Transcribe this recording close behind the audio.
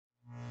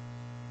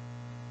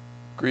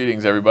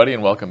Greetings, everybody,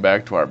 and welcome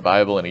back to our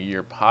Bible in a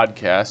Year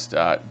podcast.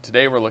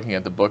 Today we're looking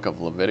at the book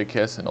of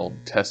Leviticus, an Old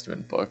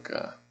Testament book,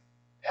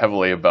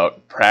 heavily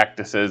about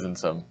practices and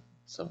some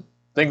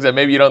things that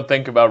maybe you don't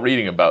think about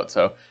reading about.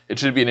 So it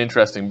should be an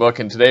interesting book.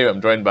 And today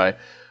I'm joined by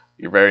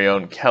your very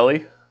own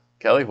Kelli.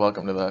 Kelli,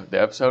 welcome to the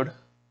episode.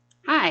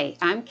 Hi,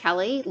 I'm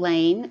Kelli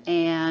Lane,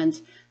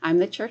 and I'm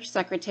the church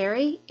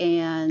secretary,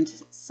 and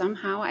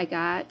somehow I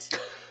got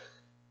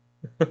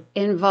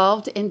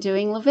involved in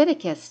doing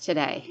Leviticus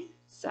today.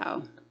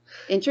 So,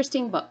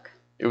 interesting book.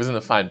 It was in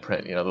the fine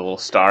print, the little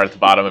star at the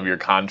bottom of your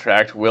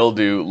contract. Will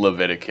do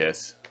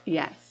Leviticus.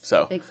 Yes,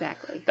 so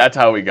exactly. That's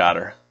how we got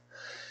her.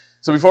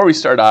 So before we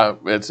start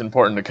out, it's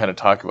important to kind of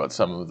talk about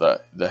some of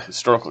the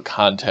historical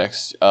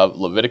context of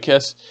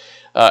Leviticus.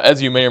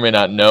 As you may or may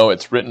not know,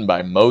 it's written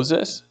by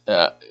Moses.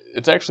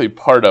 It's actually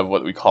part of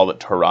what we call the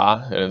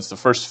Torah, and it's the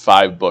first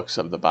 5 books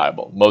of the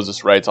Bible.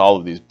 Moses writes all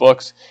of these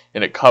books,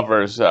 and it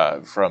covers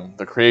from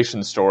the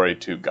creation story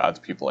to God's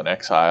people in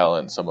exile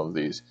and some of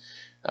these,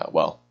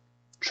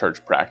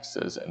 church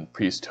practices and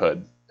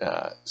priesthood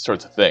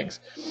sorts of things.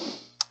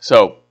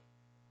 So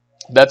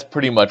that's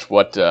pretty much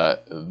what the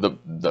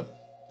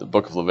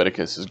book of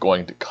Leviticus is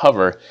going to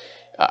cover.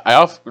 I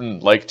often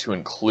like to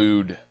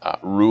include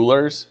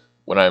rulers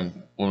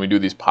when we do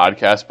these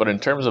podcasts, but in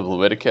terms of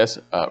Leviticus,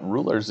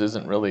 rulers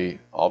isn't really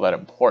all that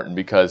important,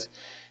 because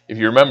if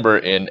you remember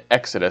in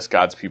Exodus,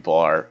 God's people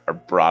are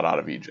brought out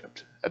of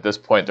Egypt. At this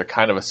point, they're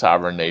kind of a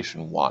sovereign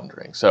nation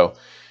wandering. So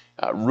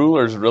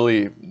rulers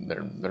really,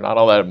 they're not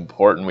all that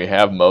important. We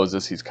have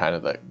Moses, he's kind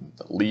of the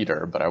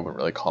leader, but I wouldn't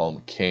really call him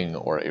a king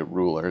or a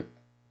ruler.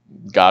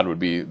 God would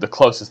be the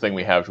closest thing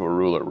we have to a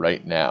ruler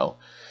right now.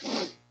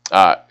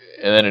 And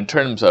then in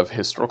terms of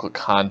historical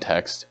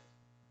context,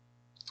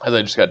 as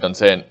I just got done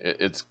saying,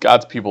 it's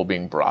God's people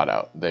being brought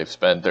out. They've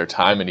spent their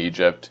time in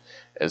Egypt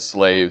as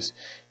slaves.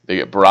 They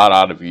get brought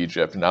out of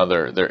Egypt. Now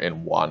they're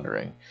in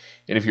wandering.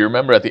 And if you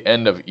remember at the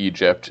end of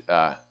Egypt,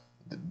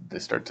 they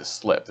start to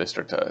slip. They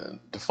start to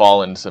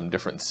fall into some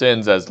different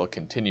sins, as they'll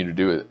continue to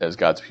do, as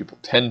God's people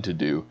tend to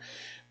do.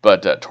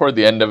 But toward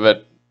the end of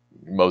it,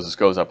 Moses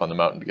goes up on the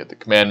mountain to get the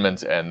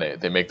commandments, and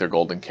they make their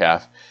golden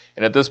calf.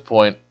 And at this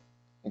point,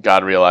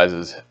 God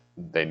realizes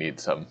they need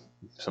some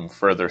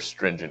further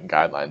stringent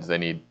guidelines. They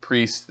need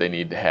priests. They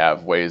need to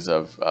have ways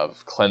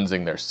of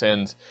cleansing their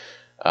sins.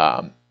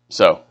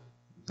 So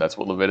that's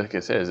what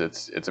Leviticus is.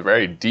 It's a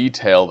very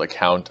detailed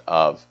account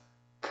of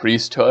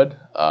priesthood,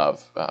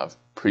 of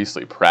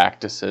priestly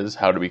practices,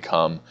 how to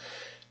become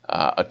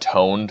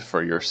atoned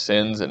for your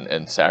sins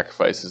and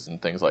sacrifices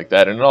and things like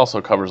that. And it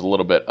also covers a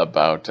little bit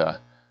about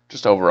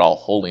just overall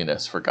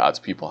holiness for God's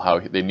people, how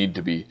they need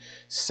to be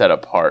set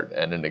apart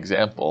and an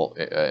example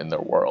in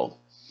their world.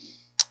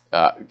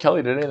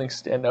 Kelli, did anything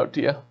stand out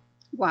to you?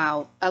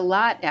 Wow, a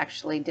lot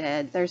actually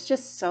did. There's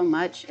just so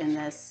much in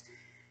this.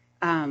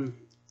 A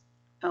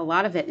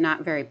lot of it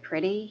not very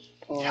pretty,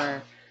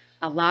 or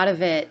a lot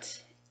of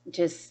it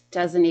just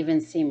doesn't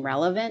even seem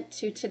relevant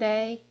to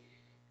today.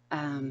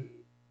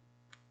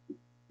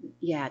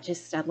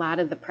 Just a lot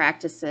of the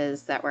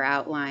practices that were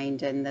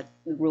outlined and the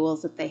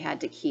rules that they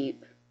had to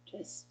keep.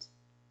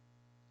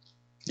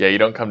 Yeah, you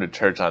don't come to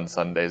church on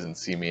Sundays and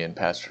see me and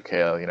Pastor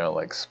Kale,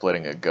 like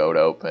splitting a goat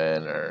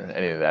open or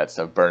any of that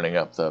stuff, burning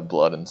up the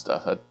blood and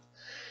stuff.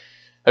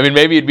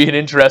 Maybe it'd be an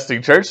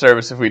interesting church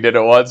service if we did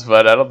it once,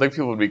 but I don't think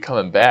people would be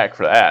coming back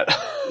for that.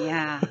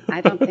 Yeah, I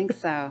don't think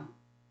so.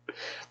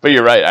 But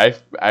you're right.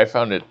 I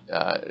found it,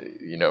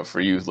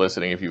 for you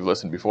listening, if you've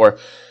listened before,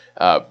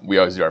 we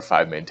always do our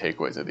 5 main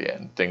takeaways at the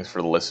end, things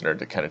for the listener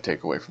to kind of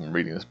take away from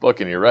reading this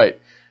book. And you're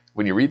right.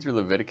 When you read through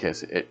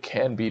Leviticus, it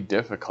can be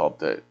difficult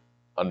to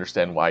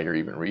understand why you're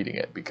even reading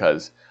it,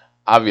 because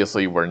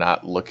obviously we're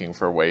not looking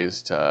for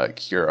ways to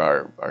cure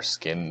our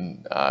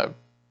skin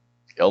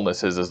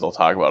illnesses, as they'll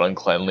talk about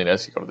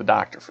uncleanliness. You go to the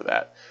doctor for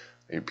that.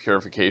 The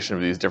purification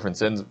of these different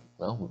sins,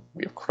 well,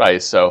 we have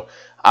Christ, so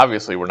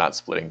obviously we're not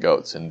splitting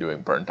goats and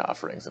doing burnt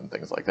offerings and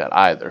things like that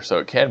either. So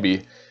it can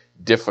be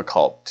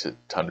difficult to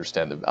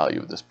understand the value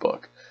of this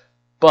book.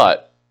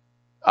 But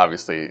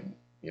obviously,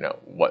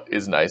 what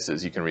is nice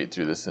is you can read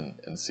through this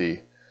and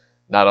see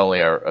not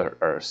only are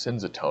our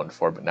sins atoned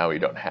for, but now we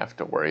don't have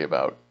to worry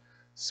about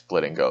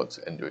splitting goats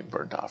and doing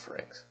burnt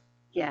offerings.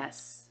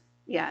 Yes.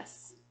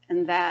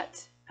 And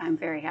that I'm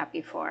very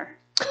happy for.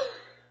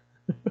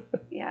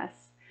 Yes.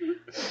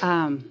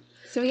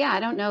 I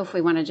don't know if we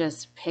want to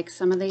just pick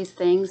some of these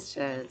things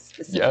to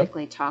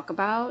specifically talk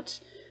about,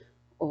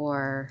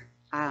 or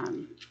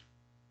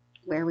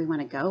where we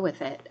want to go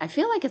with it. I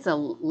feel like it's a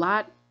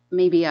lot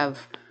maybe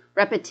of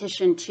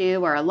repetition too,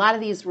 or a lot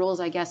of these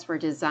rules, I guess, were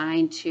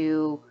designed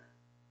to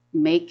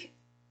make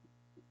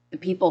the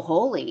people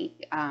holy,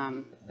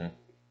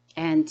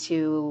 and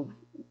to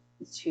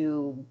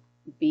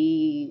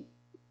be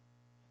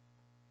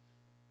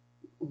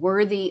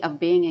worthy of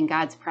being in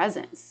God's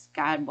presence.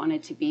 God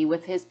wanted to be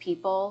with his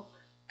people.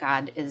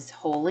 God is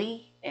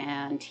holy,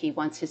 and he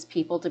wants his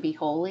people to be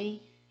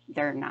holy.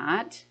 They're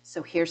not.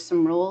 So here's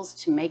some rules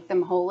to make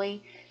them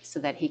holy so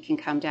that he can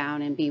come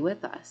down and be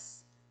with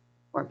us,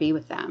 or be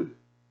with them.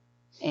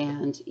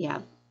 And yeah,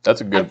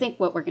 That's a I good. think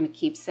what we're going to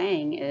keep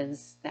saying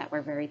is that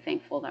we're very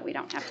thankful that we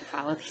don't have to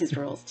follow these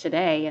rules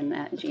today, and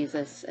that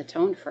Jesus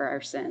atoned for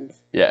our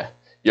sins. Yeah.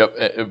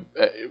 Yep.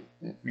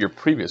 Your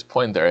previous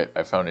point there,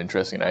 I found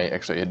interesting. I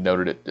actually had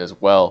noted it as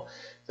well,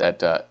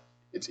 that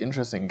it's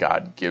interesting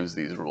God gives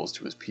these rules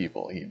to his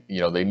people.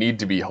 They need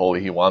to be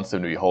holy. He wants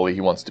them to be holy. He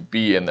wants to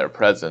be in their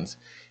presence.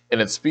 And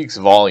it speaks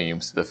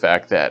volumes to the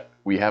fact that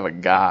we have a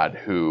God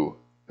who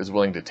is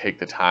willing to take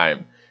the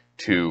time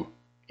to,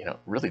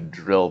 really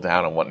drill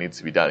down on what needs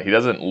to be done. He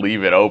doesn't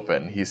leave it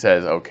open. He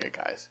says, okay,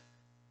 guys,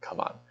 come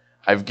on.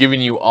 I've given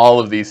you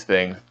all of these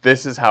things.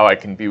 This is how I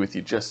can be with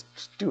you. Just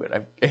do it.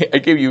 I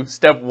gave you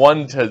step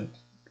 1 to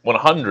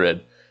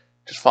 100.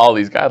 Just follow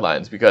these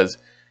guidelines, because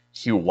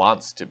he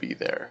wants to be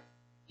there.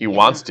 He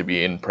wants to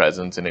be in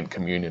presence and in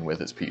communion with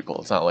his people.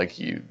 It's not like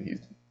he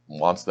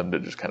wants them to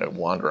just kind of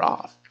wander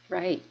off.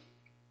 Right.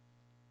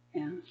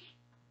 Yeah.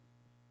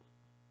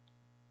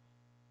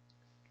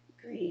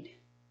 Agreed.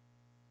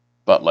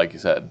 But like you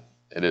said,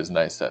 it is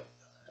nice that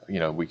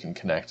we can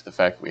connect the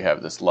fact that we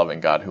have this loving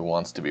God who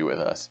wants to be with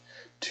us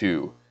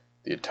to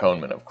the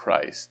atonement of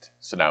Christ.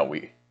 So now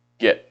we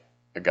get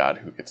a God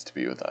who gets to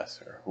be with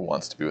us, or who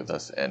wants to be with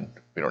us, and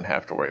we don't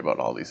have to worry about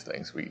all these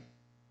things. We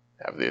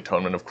have the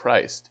atonement of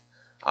Christ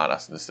on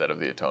us instead of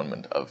the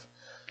atonement of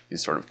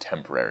these sort of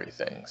temporary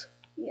things.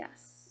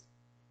 Yes.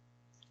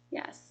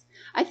 Yes.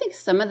 I think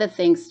some of the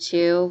things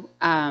too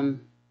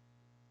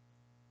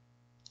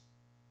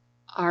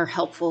are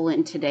helpful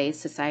in today's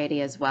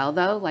society as well,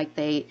 though. Like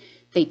they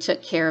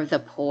took care of the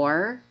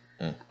poor.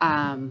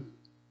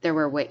 There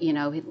were,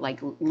 like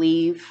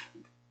leave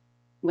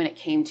when it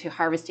came to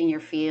harvesting your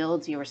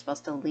fields. You were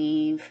supposed to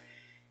leave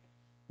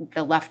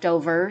the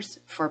leftovers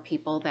for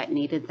people that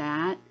needed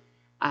that.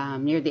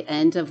 Near the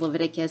end of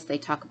Leviticus, they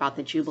talk about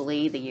the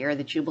Jubilee, the year of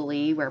the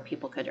Jubilee, where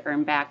people could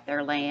earn back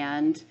their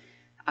land,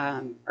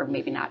 or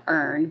maybe not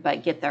earn,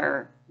 but get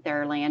their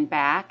land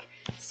back.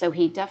 So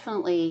he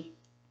definitely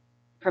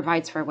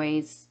provides for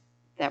ways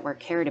that we're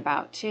cared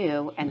about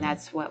too, and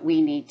that's what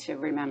we need to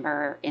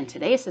remember in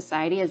today's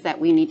society, is that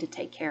we need to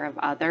take care of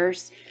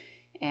others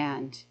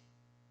and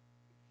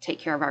take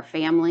care of our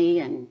family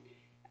and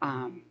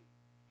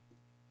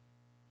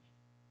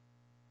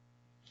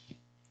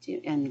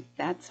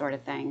that sort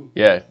of thing.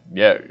 Yeah,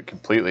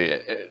 completely.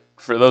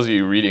 For those of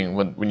you reading,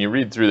 when you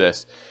read through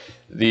this,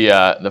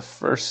 the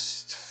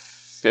first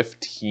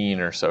 15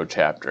 or so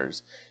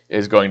chapters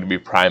is going to be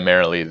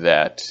primarily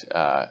that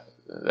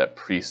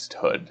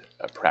priesthood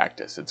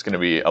practice. It's going to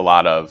be a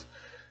lot of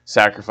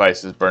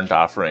sacrifices, burnt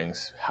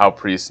offerings, how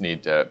priests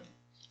need to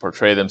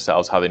portray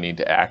themselves, how they need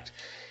to act.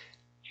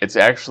 It's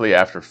actually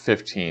after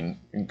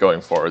 15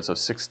 going forward, so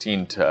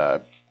 16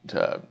 to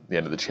the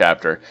end of the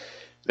chapter,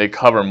 they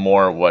cover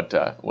more what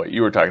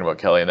you were talking about,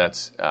 Kelly, and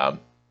that's how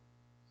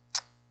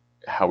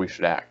we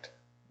should act.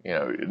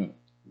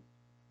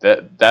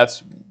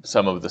 That's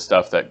some of the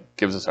stuff that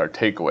gives us our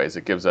takeaways.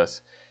 It gives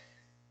us,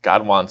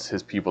 God wants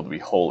his people to be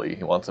holy.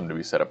 He wants them to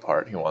be set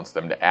apart. He wants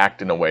them to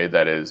act in a way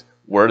that is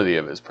worthy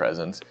of his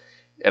presence.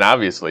 And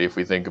obviously, if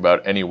we think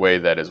about any way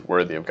that is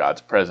worthy of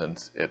God's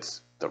presence,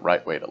 it's the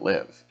right way to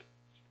live.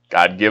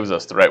 God gives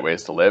us the right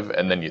ways to live,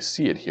 and then you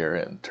see it here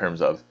in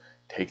terms of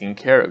taking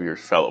care of your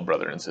fellow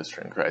brother and sister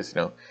in Christ.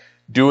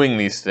 Doing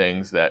these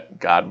things that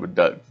God would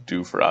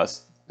do for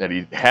us, that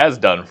he has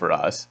done for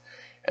us,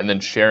 and then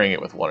sharing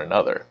it with one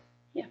another.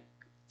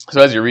 So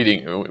as you're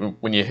reading,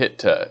 when you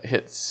hit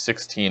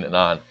 16 and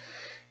on,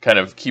 kind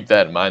of keep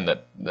that in mind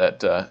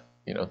that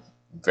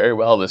very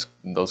well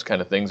those kind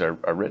of things are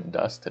written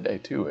to us today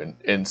too. And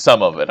in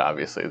some of it,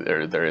 obviously,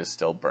 there is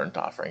still burnt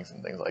offerings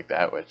and things like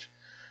that, which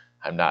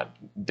I'm not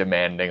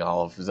demanding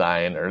all of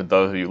Zion or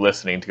those of you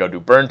listening to go do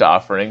burnt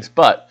offerings,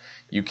 but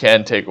you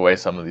can take away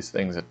some of these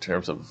things in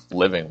terms of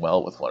living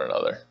well with one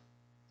another.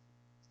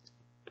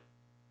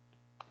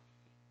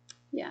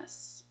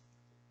 Yes.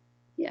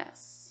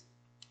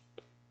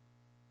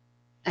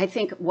 I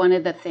think one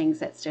of the things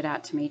that stood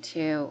out to me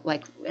too,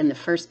 like in the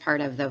first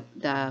part of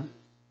the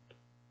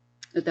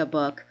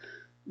book,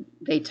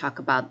 they talk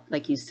about,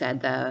 like you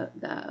said,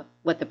 the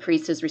what the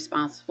priest is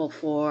responsible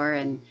for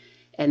and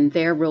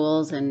their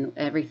rules and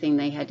everything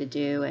they had to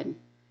do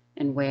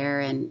and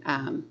wear. And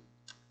I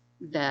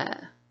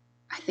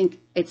think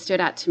it stood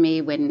out to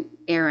me when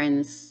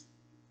Aaron's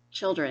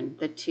children,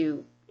 the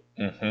two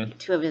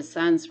of his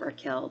sons, were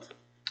killed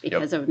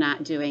because of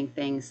not doing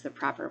things the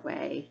proper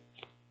way.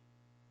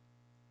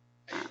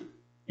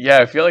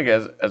 I feel like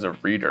as a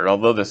reader,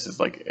 although this is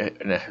like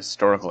a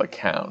historical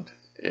account,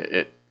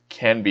 it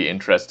can be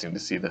interesting to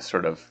see the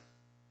sort of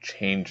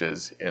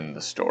changes in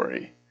the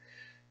story.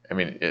 I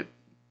mean,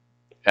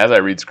 as I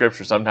read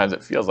scripture, sometimes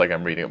it feels like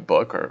I'm reading a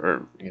book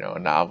or a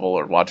novel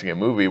or watching a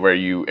movie where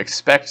you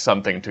expect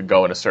something to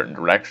go in a certain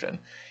direction.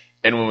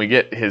 And when we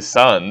get his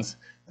sons,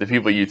 the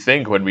people you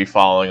think would be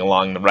following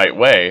along the right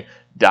way,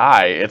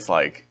 die, it's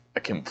like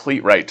a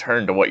complete right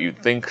turn to what you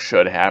think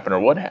should happen or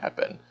would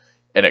happen.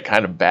 And it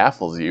kind of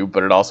baffles you,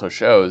 but it also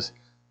shows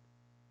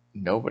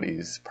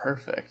nobody's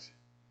perfect.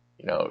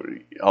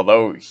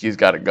 although he's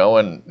got it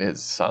going,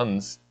 his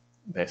sons,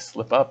 they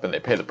slip up and they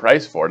pay the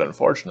price for it,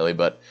 unfortunately.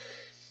 But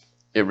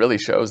it really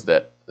shows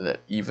that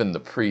even the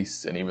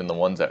priests and even the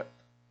ones that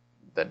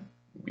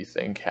we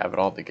think have it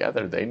all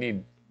together, they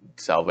need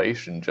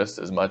salvation just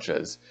as much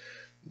as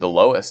the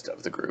lowest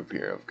of the group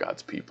here of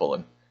God's people.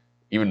 And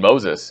even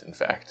Moses, in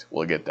fact,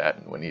 will get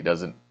that when he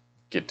doesn't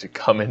get to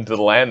come into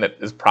the land that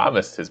is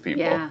promised his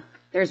people. Yeah,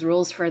 there's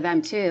rules for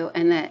them too,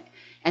 and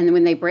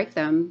when they break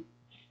them,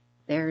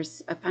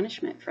 there's a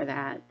punishment for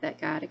that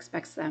God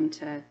expects them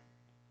to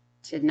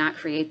not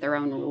create their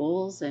own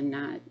rules and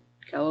not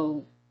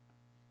go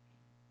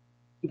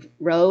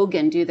rogue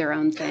and do their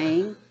own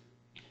thing.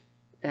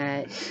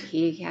 That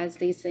he has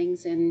these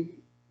things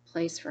in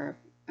place for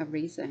a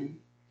reason.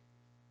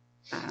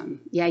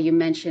 You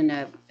mentioned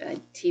a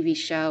TV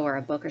show or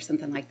a book or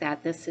something like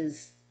that. This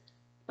is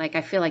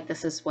I feel like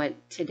this is what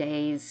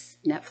today's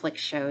Netflix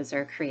shows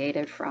are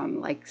created from,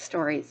 like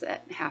stories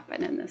that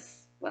happen in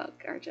this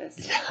book are just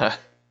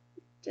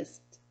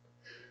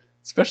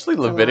especially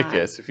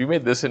Leviticus. If you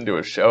made this into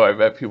a show, I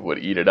bet people would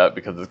eat it up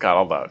because it's got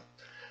all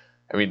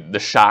the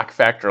shock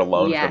factor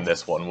alone from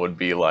this one would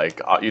be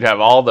you'd have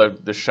all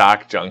the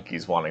shock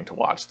junkies wanting to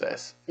watch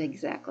this.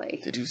 Exactly.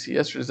 Did you see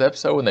yesterday's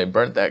episode when they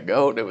burnt that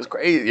goat? It was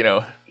crazy,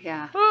 Yeah.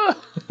 Yeah.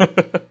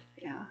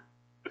 Yeah.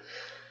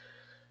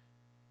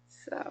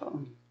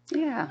 So,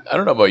 yeah. I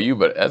don't know about you,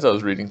 but as I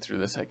was reading through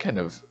this, I kind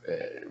of,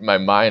 my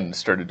mind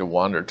started to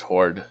wander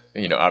toward,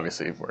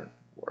 obviously we're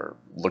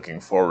looking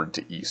forward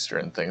to Easter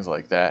and things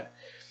like that.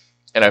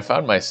 And I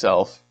found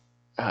myself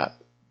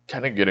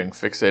kind of getting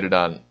fixated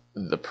on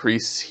the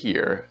priests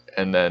here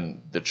and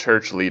then the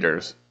church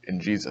leaders in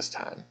Jesus'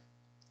 time.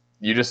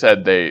 You just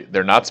said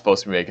they're not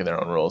supposed to be making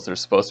their own rules. They're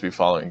supposed to be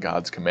following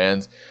God's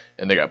commands,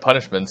 and they got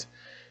punishments.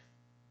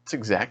 That's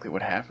exactly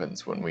what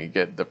happens when we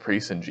get the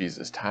priests in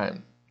Jesus'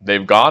 time.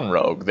 They've gone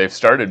rogue. They've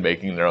started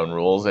making their own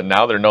rules, and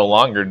now they're no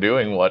longer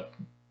doing what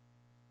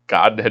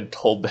God had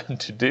told them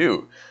to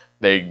do.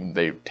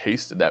 They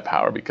tasted that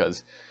power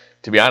because,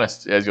 to be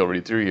honest, as you'll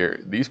read through here,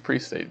 these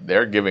priests,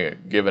 they're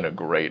given a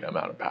great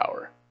amount of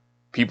power.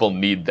 People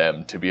need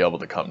them to be able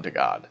to come to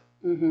God.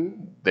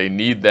 Mm-hmm. They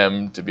need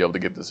them to be able to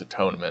get this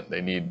atonement.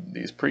 They need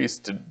these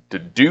priests to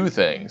do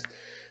things.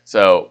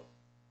 So,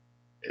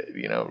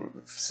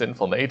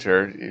 sinful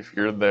nature, if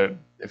you're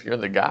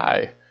the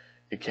guy,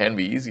 it can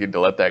be easy to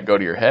let that go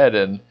to your head.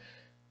 And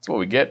that's what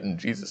we get in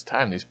Jesus'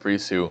 time. These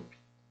priests who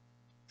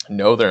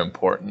know they're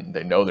important,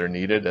 they know they're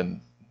needed,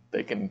 and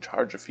they can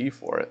charge a fee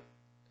for it.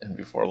 And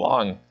before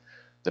long,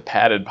 the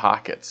padded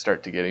pockets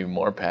start to get even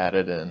more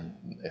padded,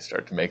 and they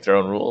start to make their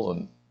own rules,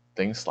 and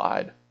things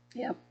slide.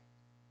 Yep.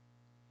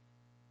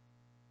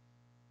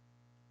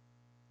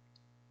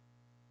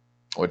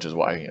 Which is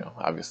why,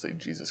 obviously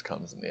Jesus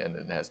comes in the end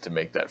and has to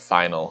make that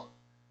final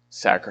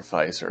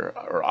sacrifice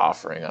or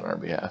offering on our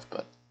behalf.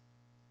 But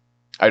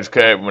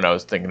when I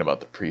was thinking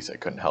about the priests, I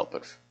couldn't help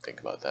but think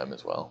about them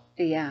as well.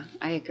 Yeah,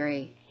 I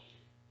agree.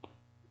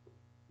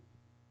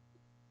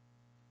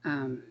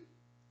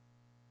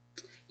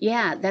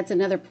 That's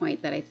another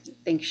point that I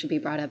think should be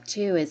brought up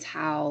too, is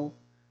how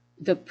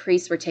the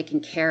priests were taken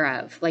care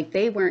of.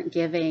 They weren't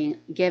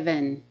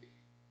given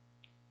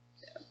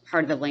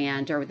part of the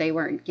land, or they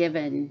weren't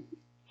given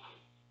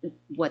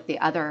what the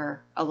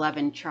other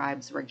 11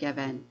 tribes were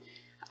given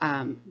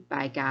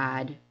by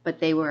God, but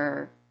they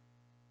were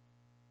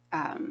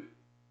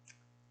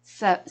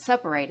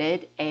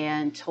separated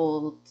and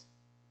told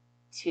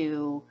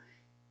to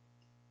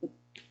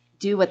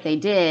do what they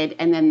did,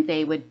 and then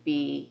they would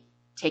be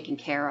taken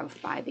care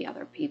of by the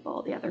other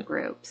people, the other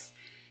groups.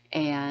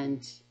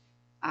 And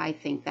I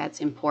think that's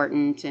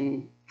important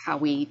in how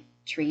we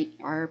treat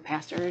our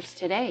pastors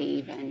today,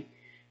 even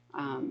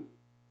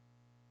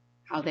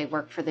how they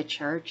work for the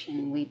church,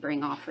 and we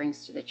bring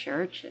offerings to the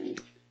church,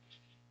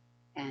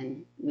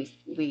 and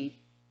we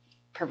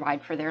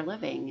provide for their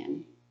living.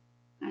 And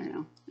I don't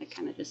know, I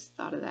kind of just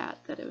thought of that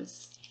it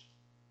was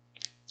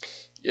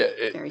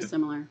very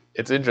similar.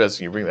 It's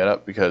interesting you bring that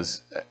up,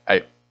 because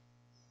I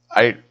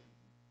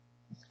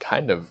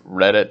kind of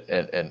read it,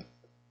 and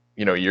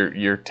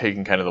you're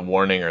taking kind of the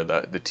warning or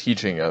the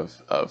teaching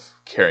of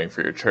caring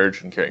for your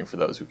church and caring for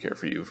those who care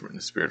for you from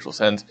a spiritual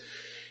sense.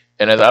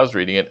 And as I was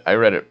reading it, I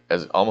read it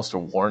as almost a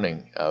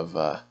warning of,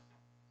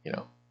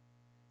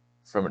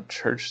 from a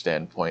church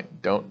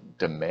standpoint, don't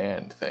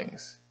demand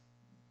things.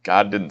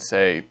 God didn't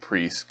say,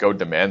 priests, go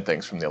demand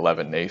things from the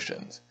 11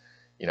 nations.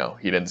 He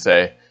didn't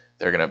say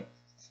they're going to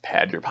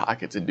pad your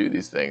pockets and do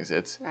these things.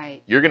 It's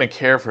right. You're going to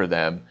care for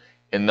them,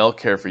 and they'll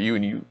care for you,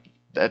 and you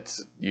got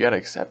to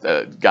accept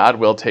that God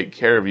will take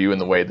care of you in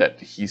the way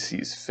that He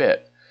sees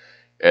fit.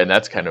 And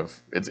that's kind of,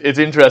 it's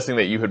interesting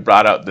that you had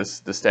brought out the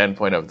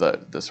standpoint of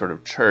the sort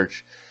of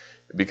church,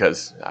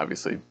 because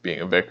obviously being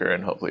a vicar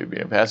and hopefully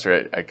being a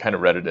pastor, I kind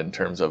of read it in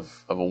terms of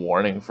a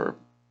warning for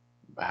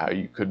how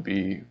you could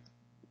be,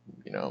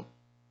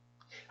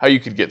 how you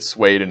could get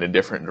swayed in a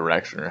different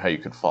direction, or how you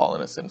could fall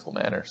in a sinful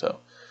manner. So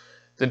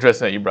it's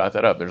interesting that you brought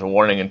that up. There's a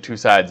warning in two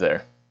sides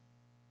there.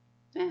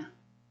 Yeah.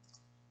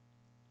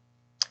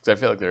 Because I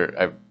feel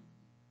like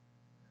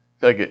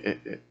feel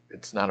like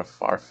it's not a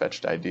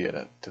far-fetched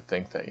idea to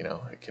think that,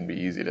 it can be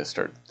easy to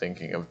start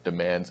thinking of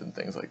demands and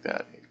things like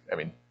that. I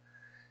mean,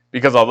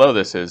 because although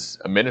this is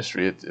a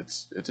ministry,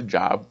 it's a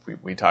job.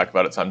 We talk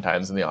about it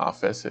sometimes in the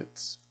office.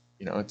 It's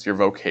your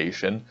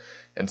vocation,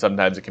 and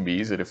sometimes it can be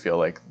easy to feel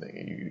like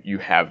you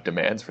have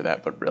demands for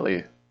that. But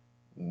really,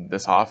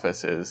 this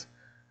office is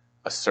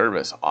a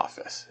service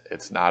office.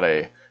 It's not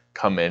a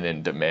come in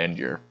and demand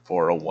your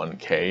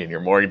 401k and your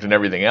mortgage and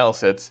everything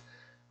else. It's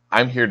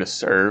I'm here to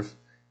serve,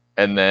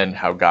 and then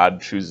how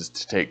God chooses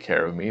to take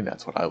care of me,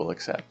 that's what I will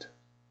accept.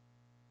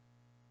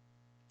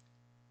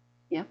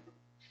 Yep.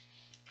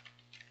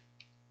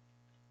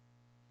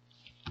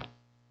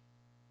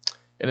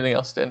 Anything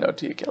else stand out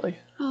to you, Kelly?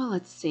 Oh,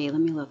 let's see.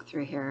 Let me look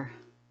through here.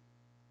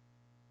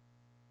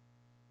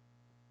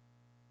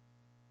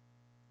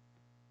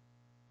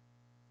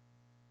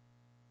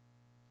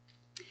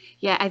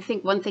 Yeah, I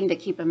think one thing to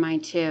keep in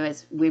mind too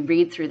as we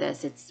read through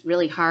this, it's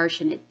really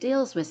harsh and it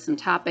deals with some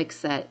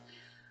topics that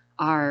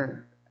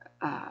are,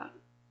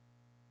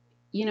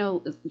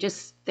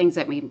 just things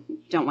that we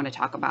don't want to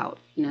talk about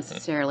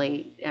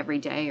necessarily every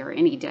day or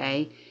any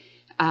day.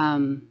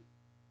 And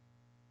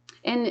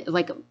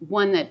like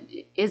one that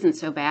isn't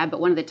so bad,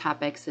 but one of the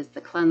topics is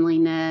the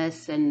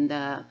cleanliness and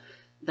the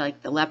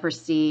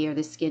leprosy or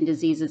the skin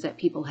diseases that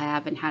people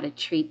have and how to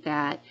treat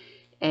that.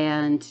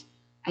 And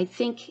I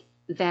think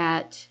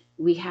that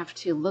we have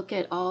to look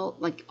at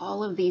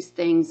all of these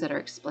things that are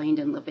explained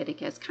in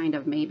Leviticus kind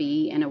of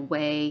maybe in a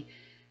way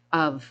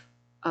of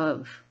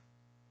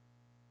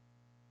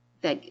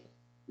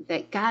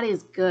that God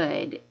is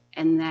good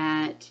and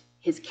that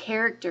his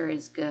character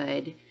is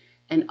good,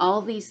 and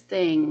all these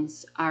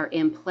things are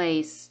in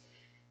place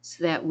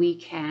so that we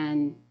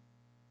can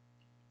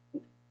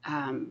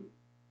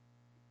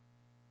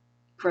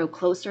grow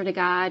closer to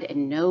God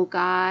and know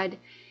God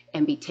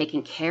and be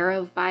taken care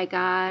of by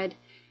God,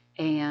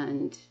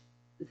 and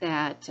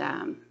that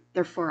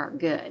they're for our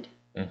good,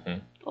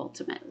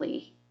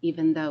 ultimately,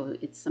 even though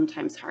it's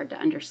sometimes hard to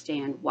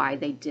understand why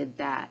they did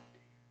that,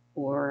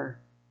 or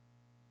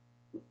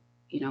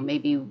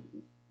maybe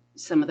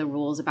some of the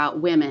rules about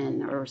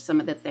women or some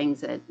of the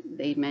things that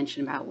they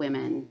mention about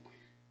women,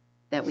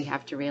 that we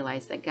have to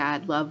realize that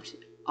God loved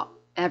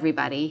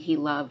everybody. He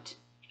loved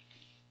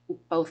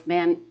both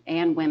men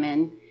and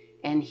women,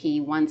 and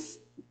he wants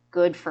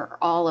good for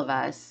all of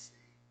us,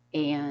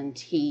 and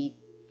he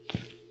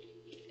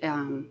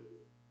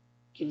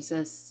gives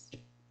us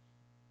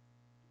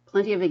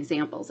plenty of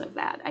examples of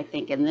that, I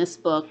think, in this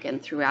book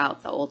and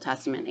throughout the Old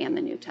Testament and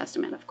the New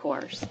Testament, of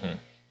course,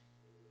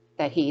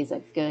 that he's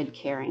a good,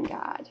 caring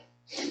God.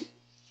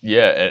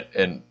 Yeah,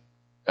 and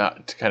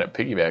to kind of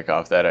piggyback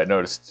off that, I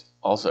noticed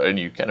also, and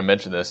you kind of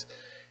mentioned this,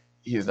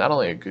 he's not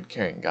only a good,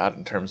 caring God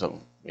in terms of,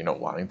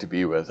 wanting to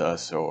be with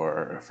us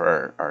or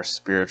for our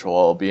spiritual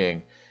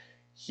well-being,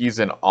 he's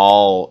an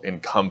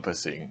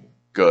all-encompassing,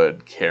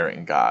 good,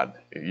 caring God.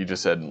 You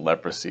just said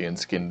leprosy and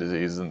skin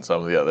disease and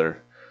some of the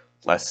other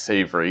less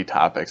savory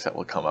topics that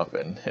will come up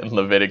in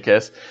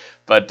Leviticus.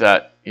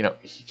 But,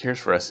 he cares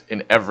for us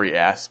in every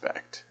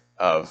aspect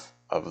of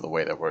the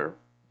way that we're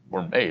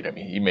made. I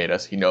mean, he made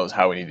us. He knows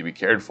how we need to be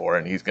cared for,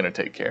 and he's going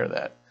to take care of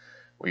that.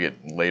 We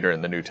get later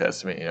in the New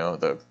Testament,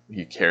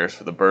 he cares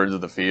for the birds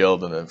of the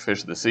field and the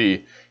fish of the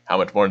sea. How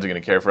much more is he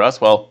going to care for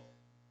us? Well,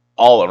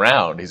 all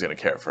around, he's going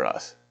to care for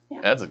us. Yeah.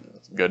 That's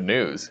good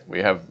news. We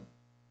have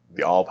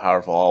the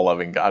all-powerful,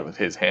 all-loving God with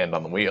his hand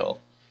on the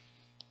wheel.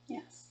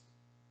 Yes.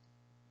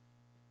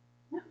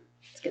 Yeah,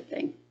 it's a good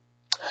thing.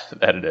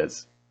 That it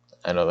is.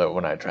 I know that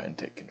when I try and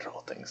take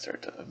control, things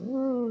start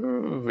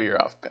to veer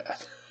off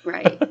path.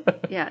 Right.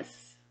 Yes.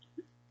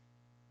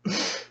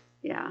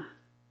 Yeah.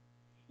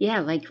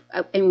 Yeah,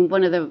 and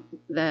one of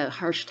the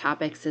harsh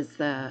topics is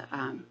the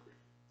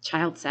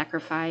child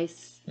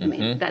sacrifice. I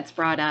mean, that's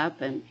brought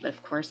up, and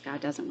of course, God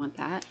doesn't want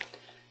that.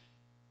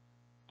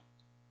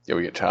 Yeah,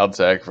 we get child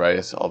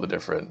sacrifice, all the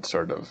different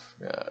sort of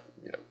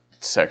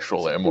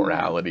sexual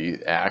immorality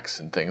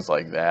acts and things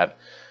like that.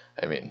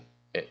 I mean,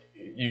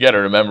 you got to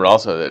remember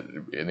also that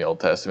in the Old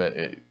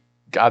Testament,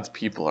 God's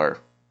people are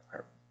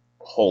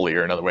holy,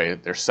 or another way,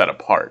 they're set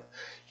apart.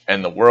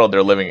 And the world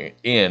they're living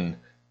in,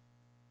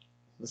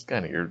 it's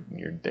kind of your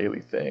daily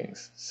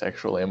things.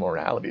 Sexual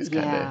immorality is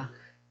kind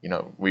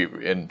of, we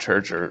in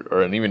church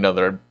or in even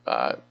other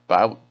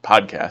Bible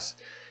podcasts,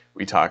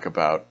 we talk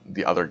about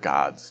the other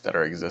gods that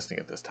are existing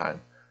at this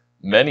time.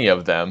 Many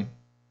of them,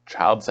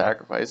 child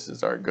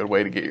sacrifices are a good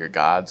way to get your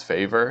God's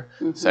favor.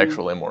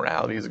 Sexual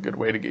immorality is a good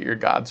way to get your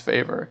God's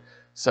favor.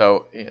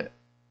 So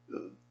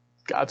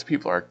God's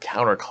people are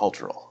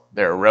countercultural.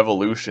 They're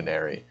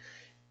revolutionary.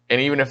 And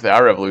even if they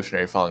are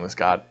revolutionary following this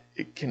God,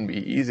 it can be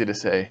easy to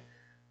say,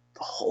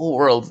 the whole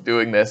world's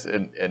doing this,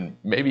 and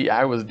maybe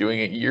I was doing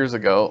it years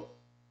ago.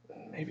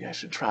 Maybe I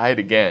should try it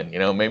again.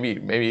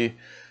 Maybe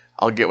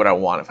I'll get what I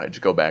want if I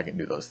just go back and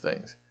do those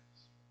things.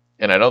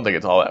 And I don't think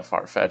it's all that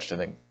far-fetched. I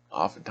think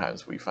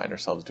oftentimes we find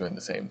ourselves doing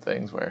the same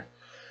things, where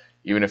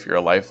even if you're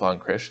a lifelong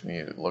Christian,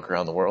 you look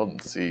around the world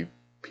and see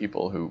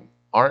people who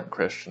aren't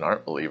Christian,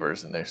 aren't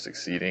believers, and they're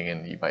succeeding,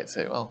 and you might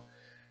say, well,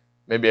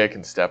 maybe I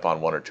can step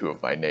on one or two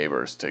of my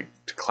neighbors to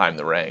climb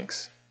the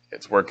ranks.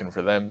 It's working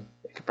for them.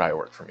 It could probably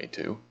work for me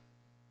too.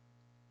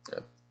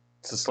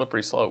 It's a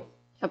slippery slope.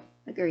 Yep,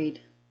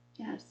 agreed.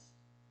 Yes.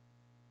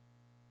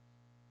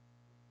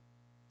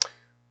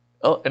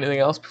 Well, anything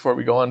else before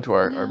we go on to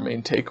our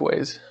main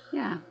takeaways?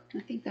 Yeah, I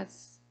think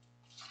that's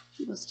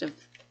most of,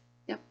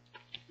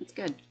 that's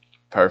good.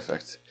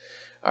 Perfect.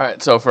 All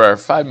right, so for our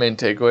 5 main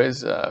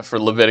takeaways for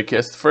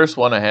Leviticus, the first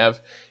one I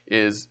have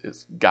is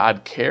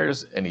God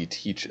cares and he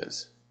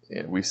teaches.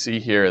 And we see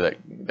here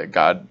that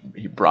God,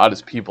 he brought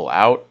his people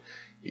out,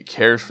 he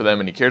cares for them,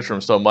 and he cares for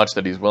them so much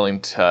that he's willing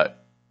to,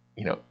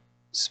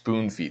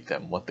 spoon feed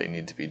them what they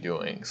need to be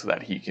doing so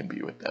that he can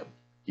be with them.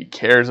 He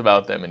cares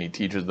about them and he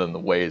teaches them the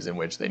ways in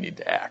which they need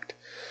to act.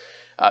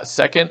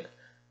 Second,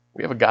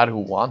 we have a God who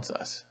wants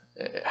us.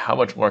 How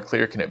much more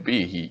clear can it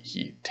be?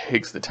 He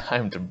takes the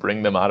time to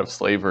bring them out of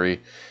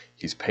slavery.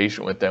 He's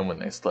patient with them when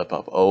they slip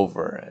up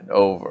over and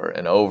over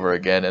and over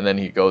again. And then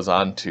he goes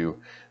on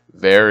to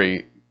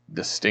very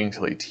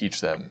distinctly teach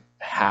them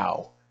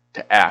how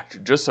to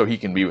act just so he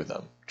can be with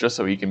them, just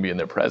so he can be in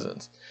their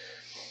presence.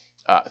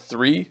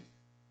 3,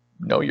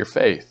 know your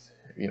faith.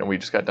 We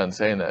just got done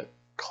saying that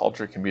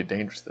culture can be a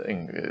dangerous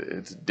thing.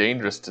 It's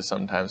dangerous to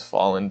sometimes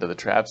fall into the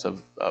traps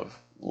of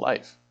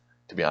life,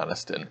 to be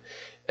honest. And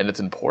it's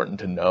important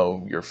to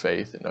know your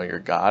faith and know your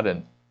God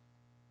and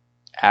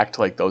act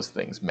like those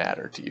things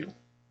matter to you.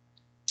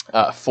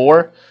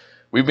 4,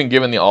 we've been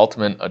given the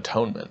ultimate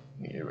atonement.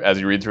 As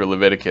you read through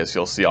Leviticus,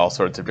 you'll see all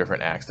sorts of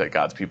different acts that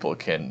God's people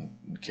can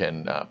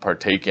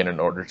partake in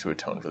order to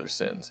atone for their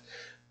sins.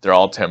 They're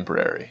all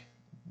temporary.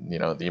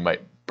 You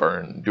might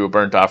do a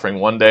burnt offering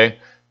one day,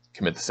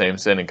 commit the same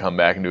sin, and come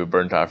back and do a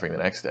burnt offering the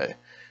next day.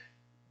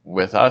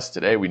 With us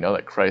today, we know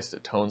that Christ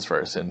atones for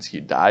our sins.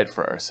 He died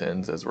for our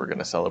sins, as we're going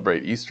to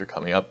celebrate Easter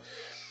coming up.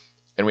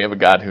 And we have a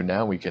God who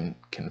now we can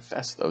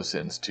confess those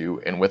sins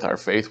to. And with our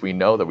faith, we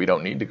know that we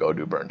don't need to go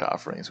do burnt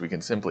offerings. We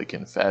can simply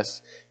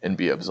confess and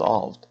be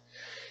absolved.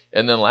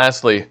 And then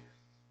lastly,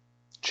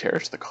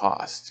 cherish the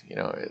cost.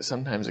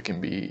 Sometimes it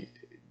can be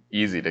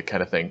easy to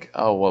kind of think,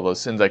 oh, well, those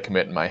sins I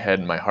commit in my head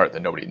and my heart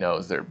that nobody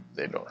knows,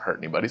 they don't hurt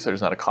anybody, so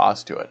there's not a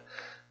cost to it.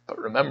 But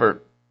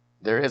remember,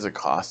 there is a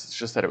cost. It's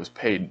just that it was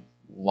paid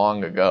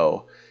long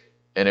ago,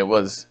 and it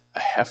was a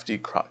hefty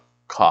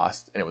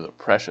cost, and it was a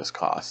precious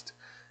cost.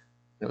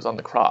 It was on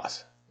the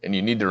cross, and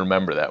you need to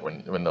remember that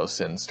when those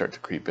sins start to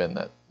creep in,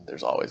 that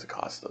there's always a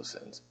cost to those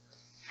sins.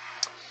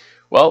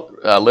 Well,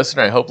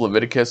 listener, I hope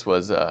Leviticus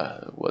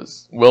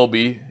will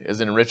be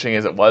as enriching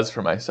as it was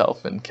for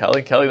myself and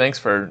Kelli. Kelli, thanks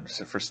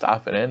for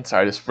stopping in.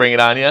 Sorry to spring it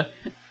on you.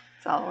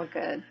 It's all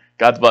good.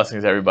 God's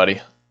blessings,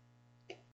 everybody.